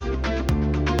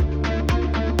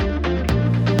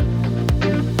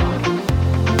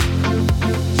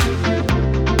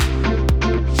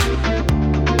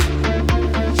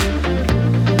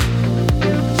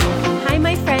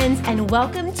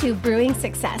Welcome to Brewing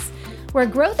Success, where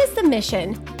growth is the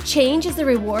mission, change is the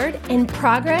reward, and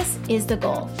progress is the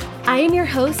goal. I am your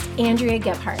host, Andrea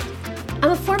Gebhardt.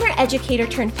 I'm a former educator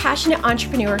turned passionate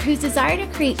entrepreneur whose desire to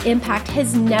create impact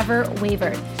has never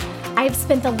wavered. I have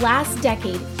spent the last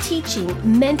decade teaching,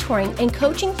 mentoring, and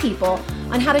coaching people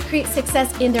on how to create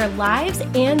success in their lives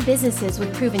and businesses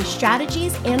with proven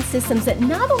strategies and systems that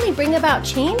not only bring about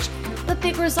change, but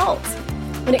big results.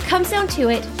 When it comes down to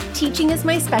it, teaching is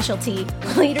my specialty,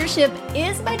 leadership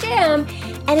is my jam,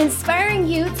 and inspiring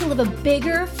you to live a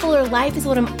bigger, fuller life is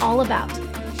what I'm all about.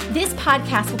 This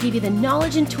podcast will give you the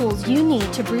knowledge and tools you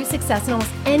need to brew success in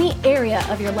almost any area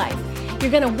of your life.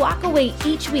 You're going to walk away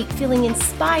each week feeling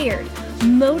inspired,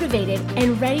 motivated,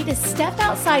 and ready to step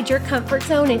outside your comfort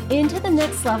zone and into the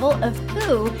next level of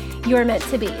who you're meant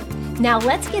to be. Now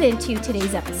let's get into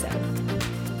today's episode.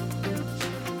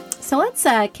 So let's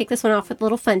kick this one off with a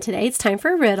little fun today. It's time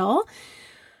for a riddle.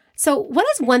 So what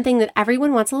is one thing that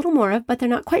everyone wants a little more of, but they're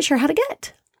not quite sure how to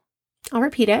get? I'll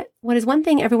repeat it. What is one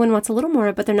thing everyone wants a little more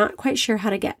of, but they're not quite sure how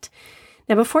to get?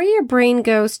 Now, before your brain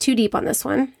goes too deep on this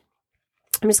one,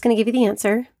 I'm just going to give you the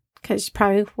answer because you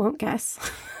probably won't guess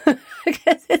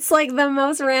because it's like the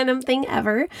most random thing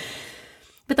ever.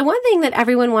 But the one thing that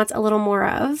everyone wants a little more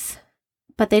of,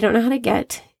 but they don't know how to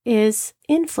get is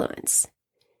influence.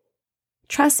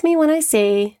 Trust me when I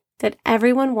say that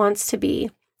everyone wants to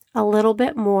be a little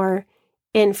bit more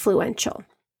influential.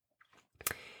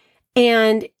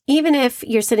 And even if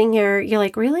you're sitting here, you're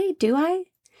like, really? Do I?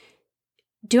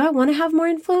 Do I want to have more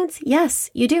influence? Yes,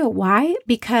 you do. Why?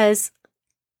 Because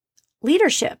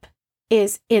leadership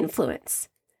is influence.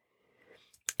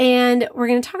 And we're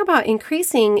going to talk about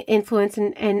increasing influence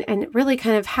and really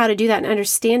kind of how to do that and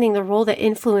understanding the role that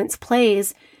influence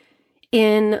plays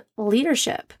in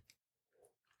leadership.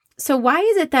 So why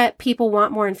is it that people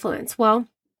want more influence? Well,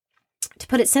 to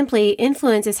put it simply,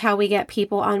 influence is how we get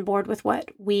people on board with what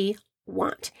we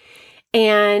want.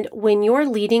 And when you're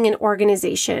leading an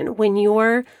organization, when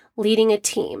you're leading a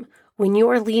team, when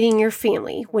you're leading your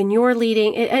family, when you're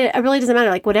leading, it really doesn't matter,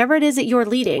 like whatever it is that you're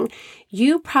leading,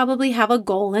 you probably have a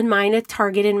goal in mind, a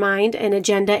target in mind, an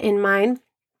agenda in mind,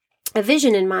 a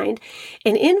vision in mind.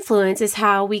 And influence is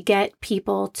how we get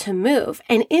people to move.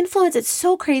 And influence, it's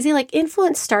so crazy. Like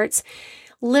influence starts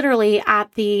literally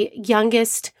at the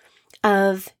youngest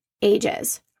of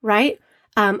ages, right?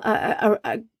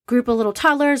 A group of little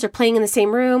toddlers are playing in the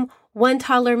same room. One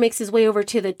toddler makes his way over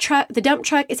to the dump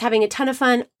truck, is having a ton of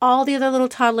fun. All the other little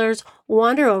toddlers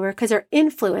wander over because they're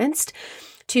influenced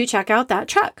to check out that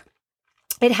truck.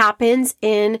 It happens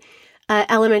in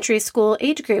elementary school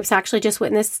age groups. Actually, just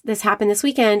witnessed this happen this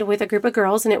weekend with a group of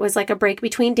girls, and it was like a break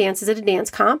between dances at a dance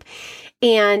comp.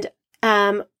 And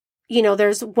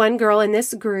there's one girl in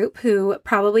this group who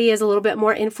probably is a little bit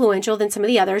more influential than some of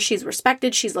the others. She's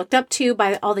respected. She's looked up to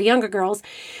by all the younger girls.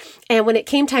 And when it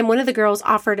came time, one of the girls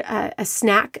offered a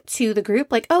snack to the group,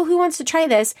 like, oh, who wants to try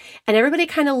this? And everybody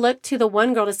kind of looked to the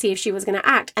one girl to see if she was going to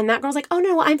act. And that girl's like, oh,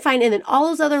 no, I'm fine. And then all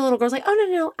those other little girls like, oh,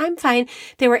 no, I'm fine.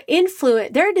 They were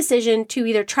influenced. Their decision to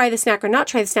either try the snack or not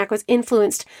try the snack was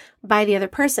influenced by the other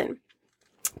person.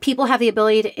 People have the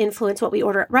ability to influence what we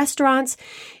order at restaurants.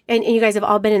 And you guys have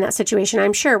all been in that situation,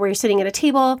 I'm sure, where you're sitting at a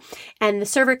table and the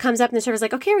server comes up and the server's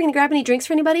like, okay, we're going to grab any drinks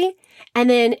for anybody. And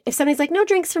then if somebody's like, no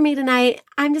drinks for me tonight,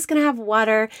 I'm just going to have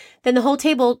water. Then the whole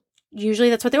table,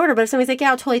 usually that's what they order. But if somebody's like, yeah,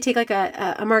 I'll totally take like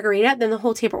a margarita, then the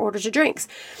whole table orders your drinks.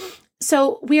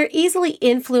 So we are easily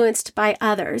influenced by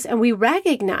others. And we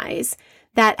recognize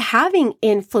that having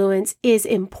influence is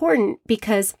important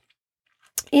because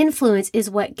influence is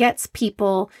what gets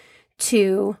people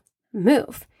to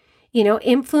move.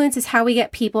 Influence is how we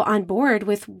get people on board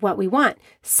with what we want.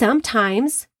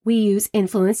 Sometimes we use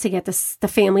influence to get the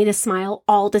family to smile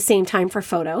all at the same time for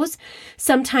photos.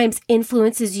 Sometimes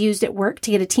influence is used at work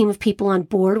to get a team of people on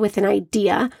board with an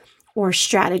idea or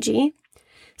strategy.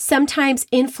 Sometimes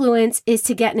influence is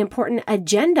to get an important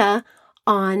agenda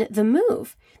on the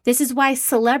move. This is why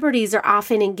celebrities are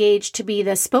often engaged to be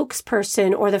the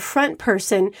spokesperson or the front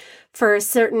person for a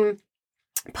certain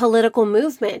political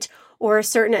movement or a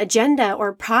certain agenda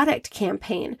or product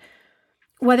campaign.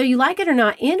 Whether you like it or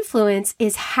not, influence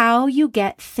is how you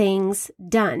get things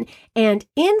done. And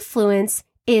influence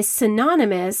is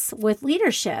synonymous with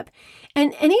leadership.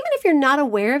 And even if you're not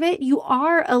aware of it, you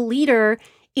are a leader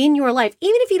in your life.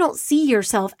 Even if you don't see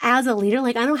yourself as a leader,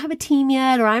 like I don't have a team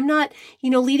yet, or I'm not,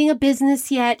 leading a business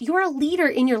yet, you're a leader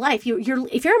in your life.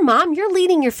 If you're a mom, you're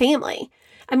leading your family.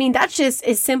 I mean, that's just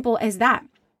as simple as that.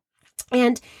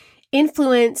 And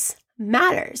influence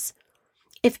matters.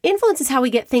 if influence is how we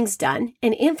get things done,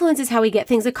 and influence is how we get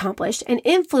things accomplished, and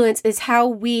influence is how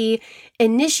we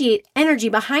initiate energy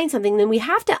behind something, then we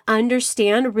have to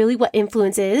understand really what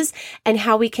influence is and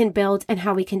how we can build and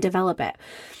how we can develop it.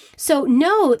 So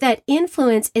know that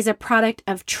influence is a product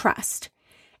of trust,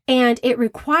 and it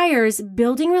requires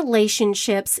building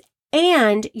relationships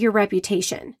and your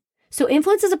reputation. So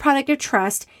influence is a product of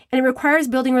trust, and it requires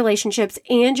building relationships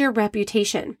and your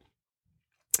reputation.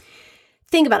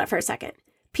 Think about it for a second.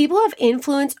 People have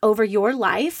influence over your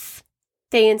life.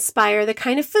 They inspire the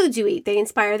kind of foods you eat. They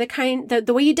inspire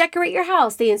the way you decorate your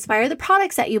house. They inspire the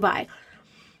products that you buy.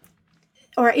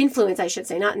 Or influence, I should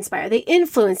say, not inspire. They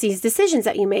influence these decisions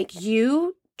that you make.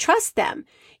 You trust them.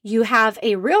 You have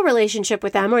a real relationship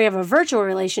with them, or you have a virtual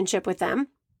relationship with them.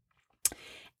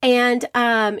 And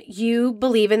you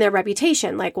believe in their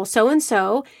reputation. Like, well,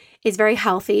 so-and-so is very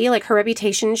healthy. Like, her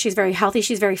reputation, she's very healthy.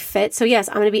 She's very fit. So yes,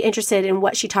 I'm going to be interested in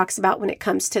what she talks about when it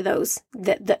comes to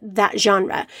that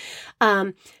genre.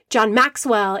 John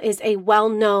Maxwell is a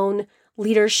well-known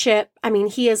leadership. I mean,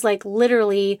 he is like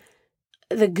literally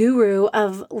the guru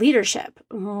of leadership.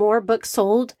 More books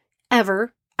sold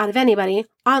ever out of anybody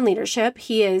on leadership.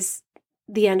 He is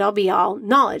the end-all be-all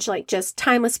knowledge, like just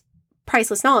timeless,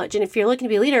 priceless knowledge. And if you're looking to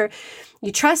be a leader,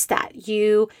 you trust that.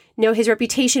 You know his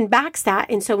reputation backs that.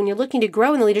 And so when you're looking to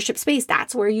grow in the leadership space,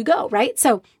 that's where you go, right?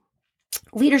 So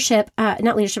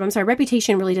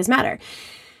reputation really does matter.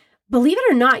 Believe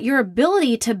it or not, your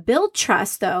ability to build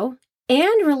trust, though,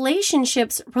 and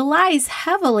relationships relies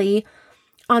heavily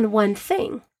on one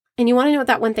thing. And you want to know what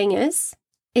that one thing is?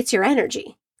 It's your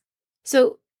energy.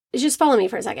 So just follow me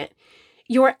for a second.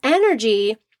 Your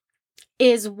energy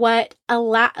is what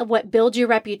builds your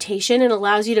reputation and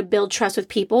allows you to build trust with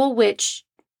people, which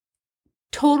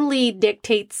totally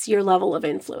dictates your level of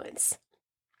influence.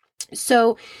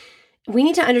 So we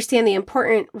need to understand the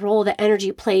important role that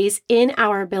energy plays in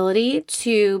our ability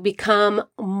to become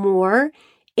more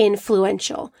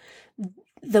influential.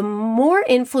 The more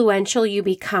influential you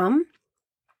become,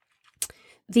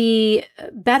 the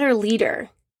better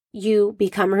leader you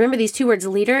become. Remember, these two words,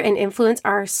 leader and influence,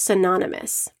 are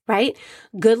synonymous, right?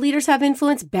 Good leaders have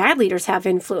influence, bad leaders have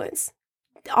influence,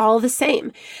 all the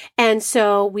same. And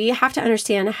so we have to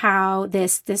understand how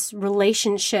this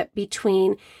relationship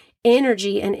between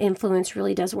energy and influence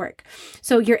really does work.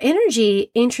 So your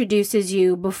energy introduces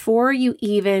you before you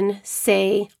even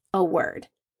say a word.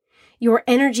 Your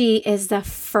energy is the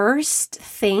first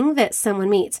thing that someone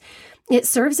meets. It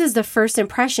serves as the first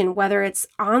impression, whether it's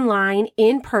online,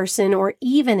 in person, or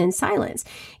even in silence.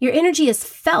 Your energy is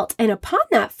felt, and upon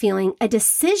that feeling, a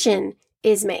decision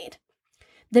is made.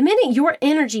 The minute your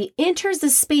energy enters the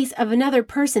space of another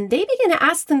person, they begin to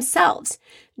ask themselves,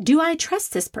 do I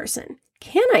trust this person?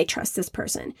 Can I trust this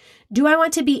person? Do I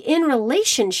want to be in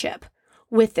relationship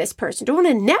with this person? Do I want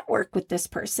to network with this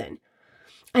person?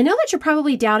 I know that you're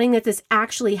probably doubting that this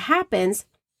actually happens,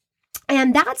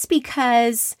 and that's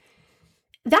because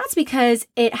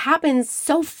it happens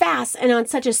so fast and on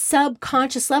such a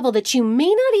subconscious level that you may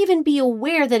not even be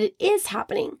aware that it is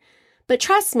happening. But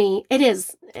trust me, it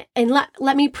is. And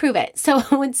let me prove it. So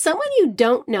when someone you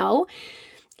don't know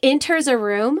enters a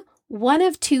room, one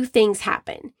of two things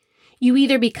happen. You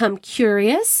either become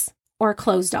curious or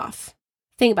closed off.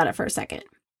 Think about it for a second.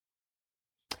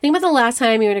 Think about the last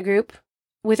time you were in a group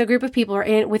with a group of people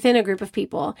or within a group of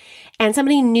people, and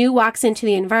somebody new walks into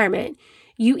the environment.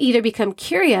 You either become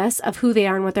curious of who they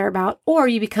are and what they're about, or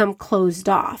you become closed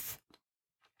off.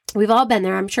 We've all been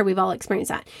there. I'm sure we've all experienced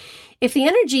that. If the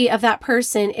energy of that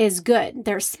person is good,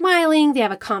 they're smiling, they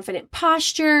have a confident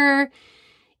posture,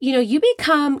 you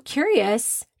become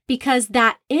curious because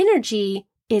that energy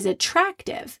is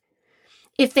attractive.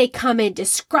 If they come in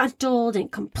disgruntled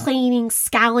and complaining,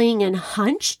 scowling, and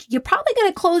hunched, you're probably going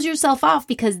to close yourself off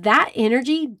because that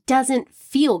energy doesn't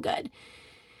feel good.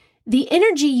 The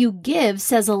energy you give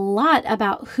says a lot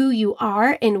about who you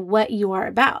are and what you are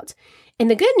about. And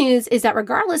the good news is that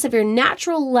regardless of your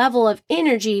natural level of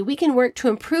energy, we can work to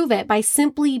improve it by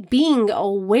simply being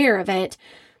aware of it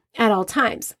at all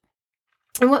times.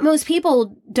 And what most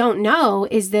people don't know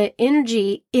is that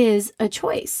energy is a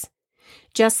choice.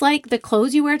 Just like the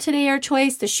clothes you wear today are a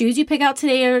choice, the shoes you pick out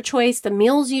today are a choice, the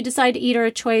meals you decide to eat are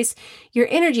a choice, your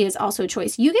energy is also a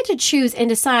choice. You get to choose and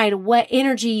decide what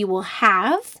energy you will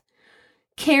have,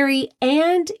 carry,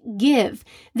 and give.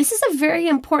 This is a very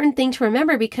important thing to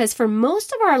remember because for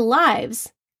most of our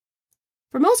lives,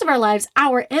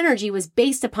 our energy was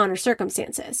based upon our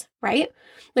circumstances, right?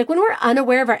 Like when we're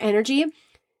unaware of our energy,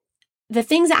 the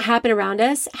things that happen around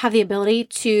us have the ability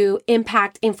to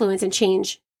impact, influence, and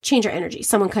change change your energy.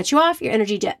 Someone cuts you off, your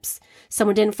energy dips.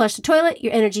 Someone didn't flush the toilet,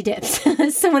 your energy dips.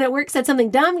 Someone at work said something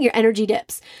dumb, your energy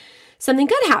dips. Something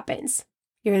good happens,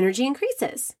 your energy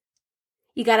increases.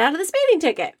 You got out of the speeding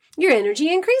ticket, your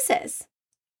energy increases.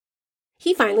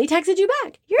 He finally texted you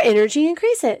back, your energy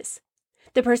increases.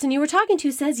 The person you were talking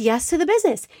to says yes to the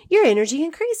business, your energy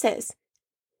increases.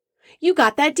 You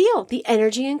got that deal, the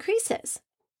energy increases.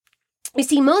 You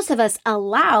see, most of us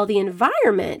allow the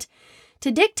environment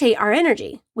to dictate our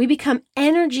energy. We become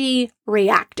energy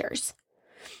reactors.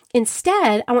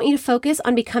 Instead, I want you to focus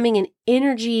on becoming an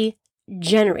energy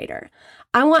generator.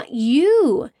 I want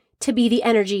you to be the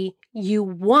energy you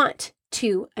want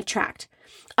to attract.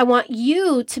 I want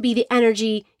you to be the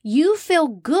energy you feel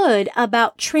good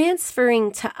about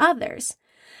transferring to others.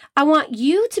 I want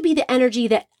you to be the energy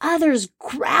that others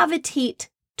gravitate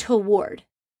toward.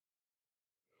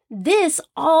 This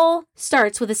all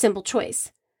starts with a simple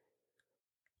choice.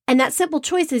 And that simple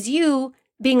choice is you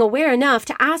being aware enough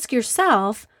to ask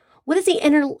yourself, what is the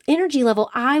energy level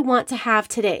I want to have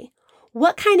today?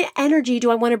 What kind of energy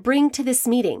do I want to bring to this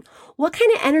meeting? What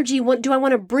kind of energy do I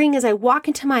want to bring as I walk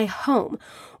into my home?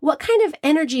 What kind of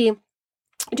energy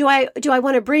do I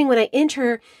want to bring when I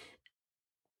enter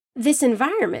this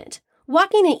environment?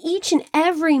 Walking in each and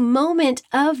every moment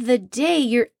of the day,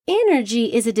 your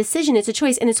energy is a decision, it's a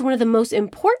choice, and it's one of the most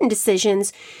important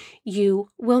decisions you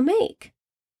will make.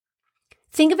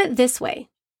 Think of it this way.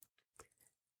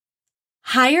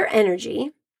 Higher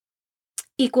energy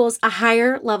equals a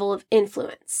higher level of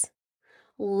influence.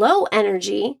 Low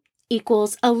energy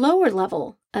equals a lower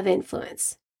level of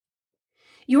influence.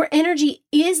 Your energy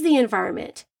is the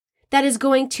environment that is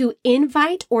going to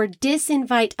invite or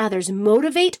disinvite others,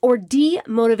 motivate or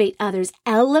demotivate others,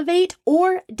 elevate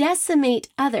or decimate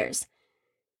others.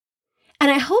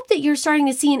 And I hope that you're starting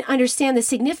to see and understand the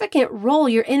significant role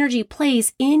your energy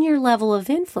plays in your level of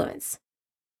influence.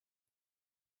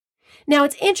 Now,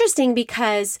 it's interesting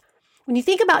because when you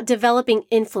think about developing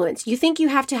influence, you think you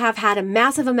have to have had a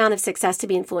massive amount of success to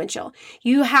be influential.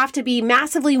 You have to be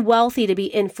massively wealthy to be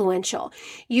influential.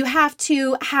 You have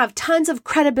to have tons of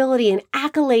credibility and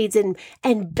accolades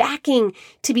and backing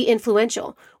to be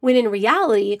influential. When in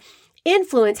reality,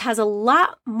 influence has a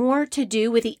lot more to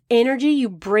do with the energy you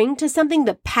bring to something,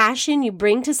 the passion you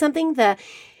bring to something, the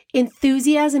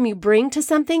enthusiasm you bring to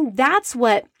something. That's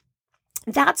what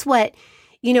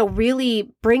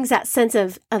really brings that sense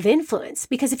of influence.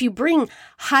 Because if you bring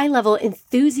high level,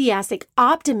 enthusiastic,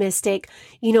 optimistic,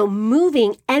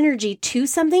 moving energy to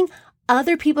something,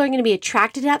 other people are going to be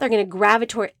attracted to that. They're going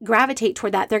to gravitate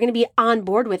toward that. They're going to be on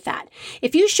board with that.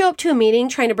 If you show up to a meeting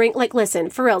trying to bring, listen,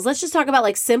 for reals, let's just talk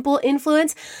about simple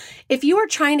influence. If you are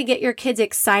trying to get your kids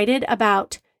excited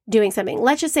about doing something,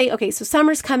 let's just say, okay, so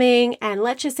summer's coming, and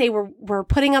let's just say we're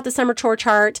putting out the summer chore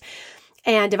chart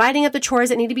and dividing up the chores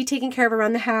that need to be taken care of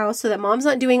around the house so that mom's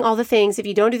not doing all the things. If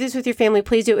you don't do this with your family,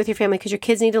 please do it with your family, because your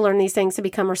kids need to learn these things to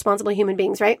become responsible human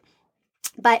beings, right?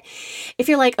 But if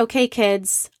you're like, okay,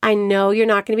 kids, I know you're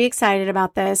not going to be excited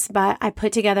about this, but I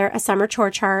put together a summer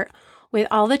chore chart with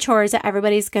all the chores that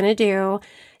everybody's going to do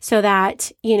so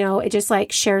that, it just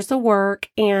shares the work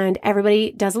and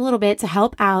everybody does a little bit to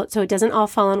help out so it doesn't all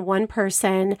fall on one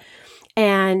person.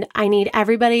 And I need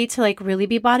everybody to really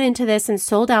be bought into this and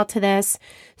sold out to this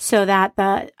so that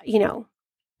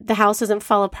the house doesn't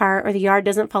fall apart or the yard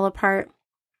doesn't fall apart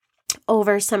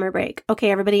over summer break.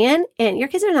 Okay, everybody in? And your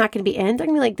kids are not going to be in. They're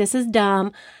going to be like, this is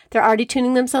dumb. They're already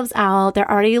tuning themselves out. They're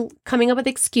already coming up with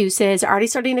excuses. They're already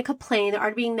starting to complain. They're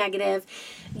already being negative.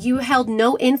 You held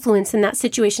no influence in that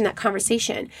situation, that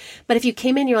conversation. But if you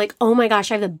came in, you're like, oh my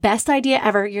gosh, I have the best idea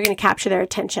ever. You're going to capture their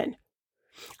attention.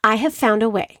 I have found a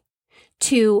way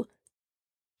to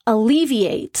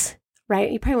alleviate,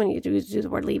 right? You probably want to do the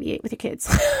word alleviate with your kids.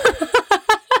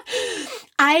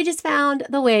 I just found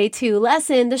the way to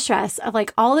lessen the stress of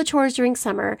all the chores during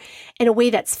summer in a way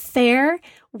that's fair,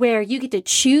 where you get to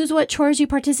choose what chores you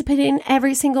participate in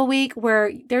every single week,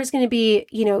 where there's going to be,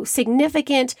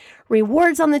 significant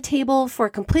rewards on the table for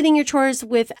completing your chores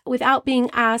without being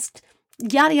asked,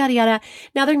 yada, yada, yada.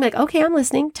 Now they're going to be like, okay, I'm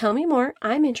listening. Tell me more.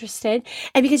 I'm interested.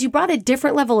 And because you brought a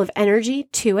different level of energy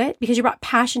to it, because you brought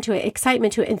passion to it,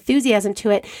 excitement to it, enthusiasm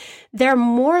to it, they're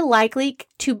more likely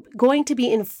going to be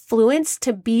influenced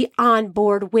to be on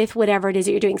board with whatever it is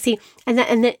that you're doing. See,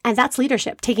 and that's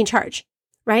leadership, taking charge,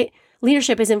 right?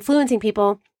 Leadership is influencing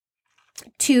people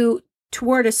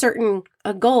toward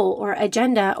a goal or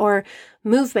agenda or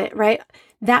movement, right?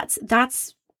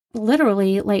 That's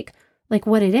literally like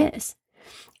what it is.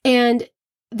 And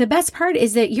the best part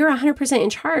is that you're 100%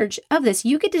 in charge of this.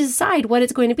 You get to decide what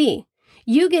it's going to be.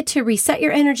 You get to reset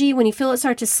your energy when you feel it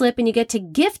start to slip, and you get to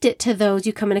gift it to those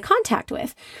you come into contact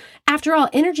with. After all,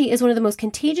 energy is one of the most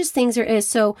contagious things there is.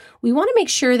 So we want to make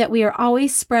sure that we are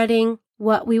always spreading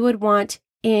what we would want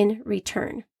in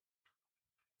return.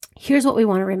 Here's what we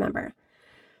want to remember.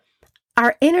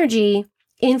 Our energy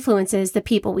influences the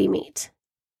people we meet.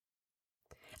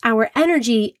 Our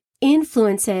energy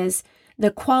influences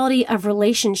the quality of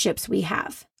relationships we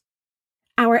have.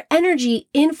 Our energy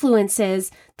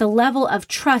influences the level of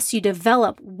trust you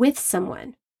develop with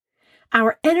someone.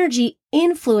 Our energy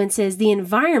influences the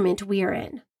environment we are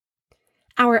in.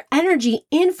 Our energy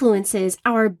influences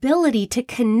our ability to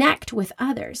connect with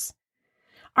others.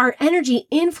 Our energy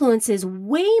influences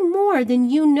way more than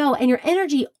you know, and your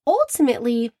energy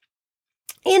ultimately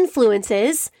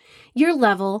influences your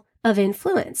level of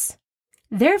influence.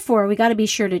 Therefore, we got to be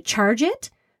sure to charge it,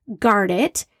 guard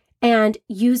it, and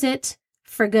use it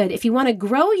for good. If you want to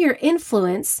grow your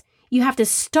influence, you have to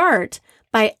start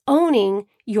by owning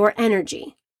your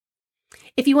energy.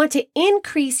 If you want to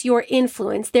increase your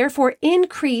influence, therefore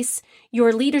increase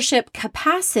your leadership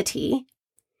capacity,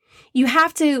 you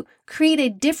have to create a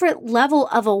different level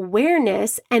of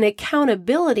awareness and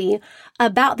accountability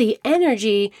about the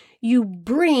energy you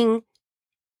bring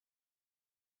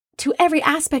to every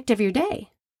aspect of your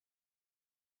day.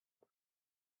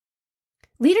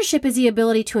 Leadership is the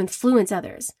ability to influence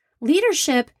others.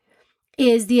 Leadership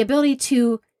is the ability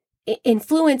to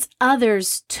influence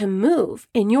others to move.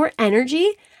 And your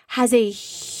energy has a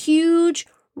huge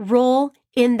role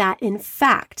in that. In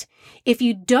fact, if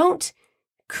you don't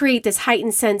create this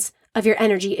heightened sense of your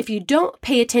energy, if you don't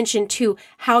pay attention to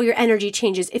how your energy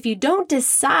changes, if you don't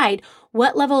decide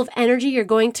what level of energy you're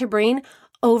going to bring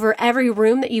over every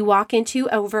room that you walk into,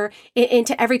 over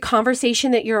into every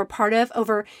conversation that you're a part of,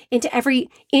 over into every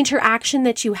interaction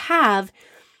that you have,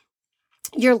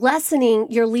 you're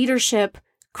lessening your leadership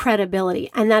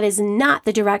credibility. And that is not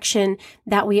the direction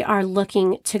that we are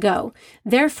looking to go.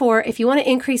 Therefore, if you want to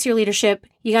increase your leadership,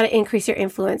 you got to increase your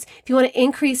influence. If you want to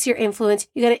increase your influence,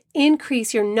 you got to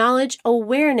increase your knowledge,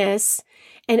 awareness,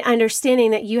 and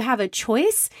understanding that you have a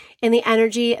choice in the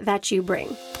energy that you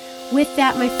bring. With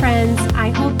that, my friends,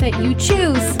 I hope that you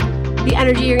choose the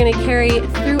energy you're going to carry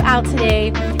throughout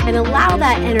today and allow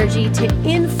that energy to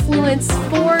influence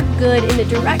for good in the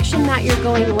direction that you're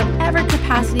going, in whatever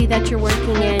capacity that you're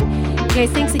working in. You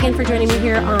guys, thanks again for joining me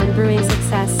here on Brewing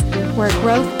Success, where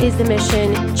growth is the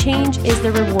mission, change is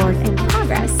the reward, and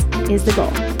progress is the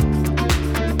goal.